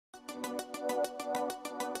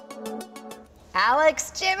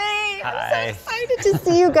Alex, Jimmy, Hi. I'm so excited to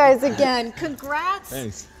see you guys again. Congrats.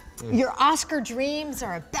 Thanks. Your Oscar dreams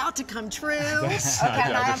are about to come true. Yes. Okay,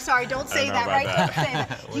 no, I'm sorry, don't say that, right? Don't say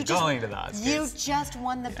that. We're going to the Oscars. You just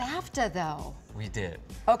won the BAFTA, though. We did.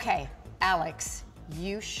 Okay, Alex,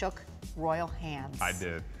 you shook royal hands. I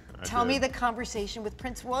did. Tell me the conversation with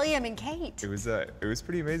Prince William and Kate. It was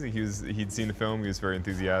pretty amazing. He'd seen the film. He was very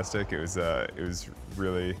enthusiastic. It was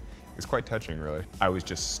quite touching, really. I was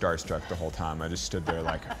just starstruck the whole time. I just stood there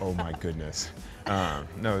like, oh my goodness. No,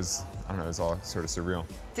 it was, I don't know, it was all sort of surreal.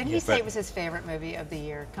 Didn't he say it was his favorite movie of the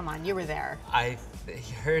year? Come on, you were there. I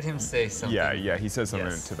heard him say something. Yeah, he said something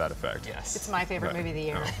to that effect. Yes. It's my favorite movie of the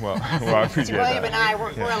year. Well, I appreciate that. William and I,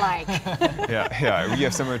 we're like. Yeah, we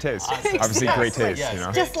have similar tastes. Obviously, great taste, yes, you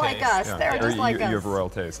know. Just like us. Yeah. They're just like us. You have a royal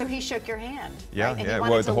taste. So he shook your hand. Yeah, right? And he yeah.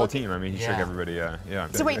 wanted Well, to the whole look team. I mean, he shook everybody. Yeah.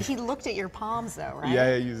 So wait, he looked at your palms, though, right?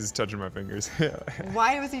 Yeah, he was just touching my fingers.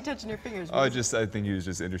 Why was he touching your fingers? I think he was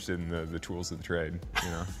just interested in the tools of the trade, you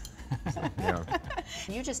know. So, yeah.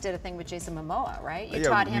 You just did a thing with Jason Momoa, right? You Yeah,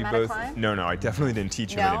 taught we him how to both, climb? No, I definitely didn't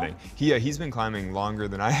teach him anything. He's been climbing longer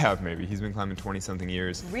than I have, maybe. He's been climbing 20-something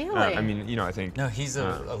years. Really? I mean, you know, I think... No, he's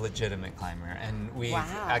a legitimate climber, and we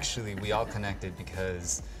all connected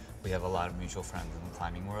because we have a lot of mutual friends in the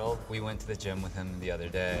climbing world. We went to the gym with him the other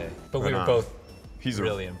day, but we were both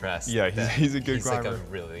really impressed. Yeah, he's a good climber. He's like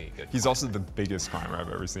a really good He's also the biggest climber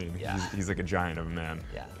I've ever seen. Yeah. He's like a giant of a man.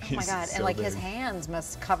 Yeah. Oh my God, and like his hands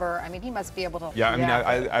must cover, I mean, he must be able to. Yeah, I mean,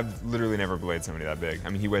 I've literally never belayed somebody that big. I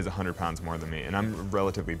mean, he weighs 100 pounds more than me, and I'm a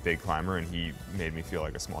relatively big climber, and he made me feel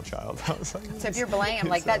like a small child. I was like, so if you're belaying him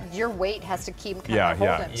like that, your weight has to keep kind of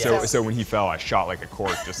hold him. So when he fell, I shot like a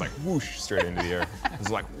cork, just like whoosh, straight into the air. It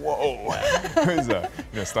was like, whoa.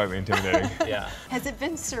 It was slightly intimidating. Yeah. Has it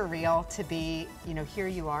been surreal to be, here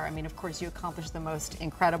you are. I mean, of course, you accomplished the most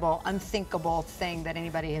incredible, unthinkable thing that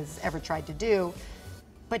anybody has ever tried to do.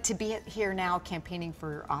 But to be here now campaigning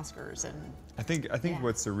for Oscars and I think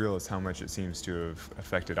what's surreal is how much it seems to have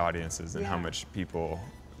affected audiences and how much people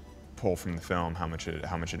pull from the film, how much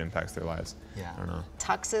it impacts their lives. Yeah. I don't know.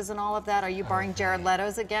 Tuxes and all of that. Are you borrowing Jared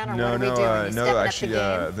Leto's again, or what are we doing? No, actually,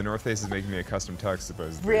 the North Face is making me a custom tux,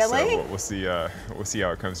 supposedly. Really? So we'll see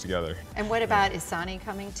how it comes together. And what about, is Sonny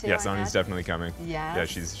coming too? Yeah, Sonny's definitely coming. Yes. Yeah,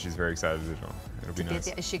 she's very excited. It'll be nice.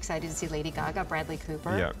 Is she excited to see Lady Gaga, Bradley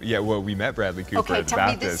Cooper? Yeah. Well, we met Bradley Cooper at the tell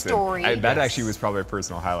me BAFTAs. this story. That actually was probably a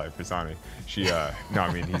personal highlight for Sonny. He's we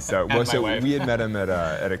had met him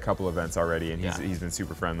at a couple events already, and he's been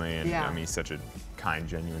super friendly, and I mean, he's such a kind,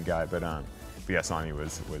 genuine guy. But yeah, Sonny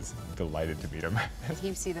was delighted to meet him. Did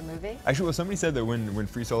you see the movie? Actually, well, somebody said that when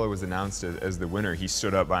Free Solo was announced as the winner, he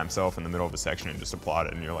stood up by himself in the middle of a section and just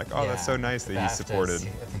applauded, and you're like, oh, that's so nice that he supported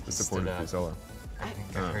Free Solo. I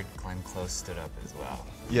think I heard Glenn Close stood up as well.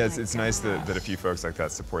 Yeah, it's nice that a few folks like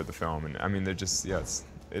that support the film, and I mean, they're just,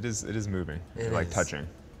 it is moving, touching.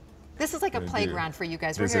 This is like a playground for you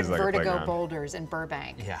guys. We're here at Vertigo Boulders in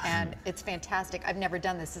Burbank, and it's fantastic. I've never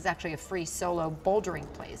done this. It's actually a free solo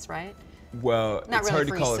bouldering place, right? Well, it's hard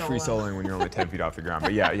to call it free soloing when you're only 10 feet off the ground,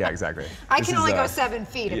 but yeah, exactly. I can only go 7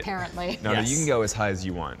 feet, apparently. No, you can go as high as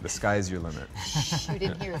you want. The sky is your limit. You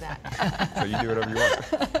didn't hear that. So you do whatever you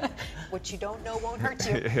want. What you don't know won't hurt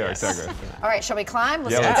you. Yeah, exactly. All right, shall we climb?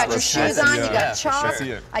 You got your shoes on, you got chalk.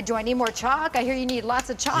 Do I need more chalk? I hear you need lots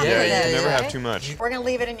of chalk. Yeah, you never have too much. We're going to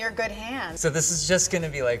leave it in your good hands. So this is just going to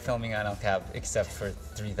be like filming on El Cap, except for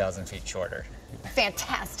 3,000 feet shorter.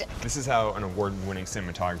 Fantastic. This is how an award-winning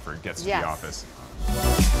cinematographer gets to the office.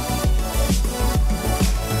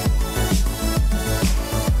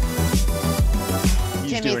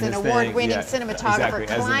 Jimmy's an award-winning cinematographer,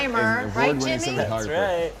 climber, right, Jimmy? That's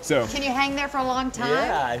right. So, can you hang there for a long time?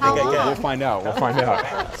 Yeah, I think How I long? can. We'll find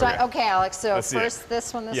out. So, okay, Alex. So Let's first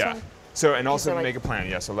this one, this one. So and also make a plan.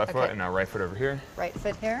 Yeah. So left foot and now right foot over here. Right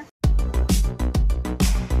foot here.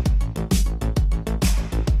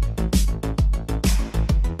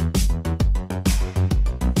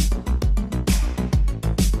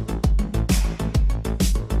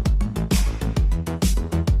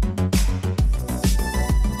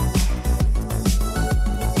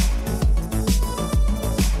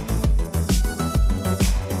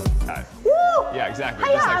 Yeah, exactly.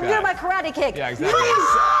 Just like I'm doing my karate kick. Yeah, exactly.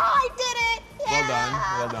 I did it.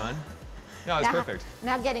 Yeah. Well done. No, it's perfect.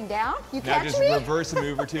 Now getting down. You now catch just me? reverse a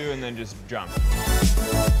move or two and then just jump.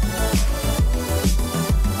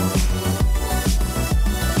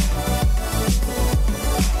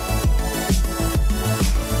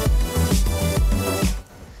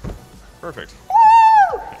 Perfect.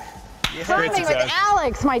 Woo! Climbing with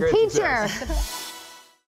Alex, my teacher.